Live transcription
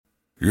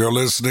You're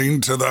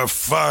listening to the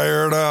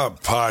Fired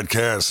Up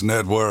Podcast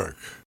Network.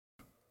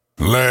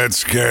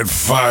 Let's get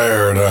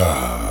fired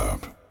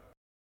up.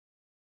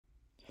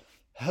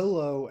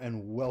 Hello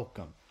and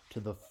welcome to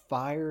the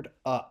Fired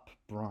Up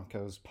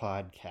Broncos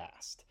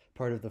Podcast,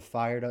 part of the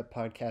Fired Up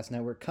Podcast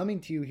Network, coming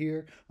to you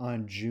here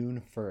on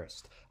June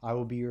 1st. I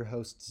will be your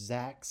host,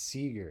 Zach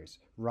Segars,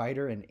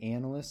 writer and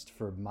analyst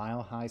for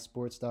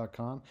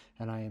MileHighSports.com,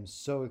 and I am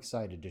so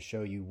excited to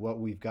show you what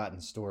we've got in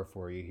store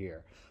for you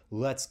here.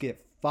 Let's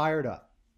get fired up.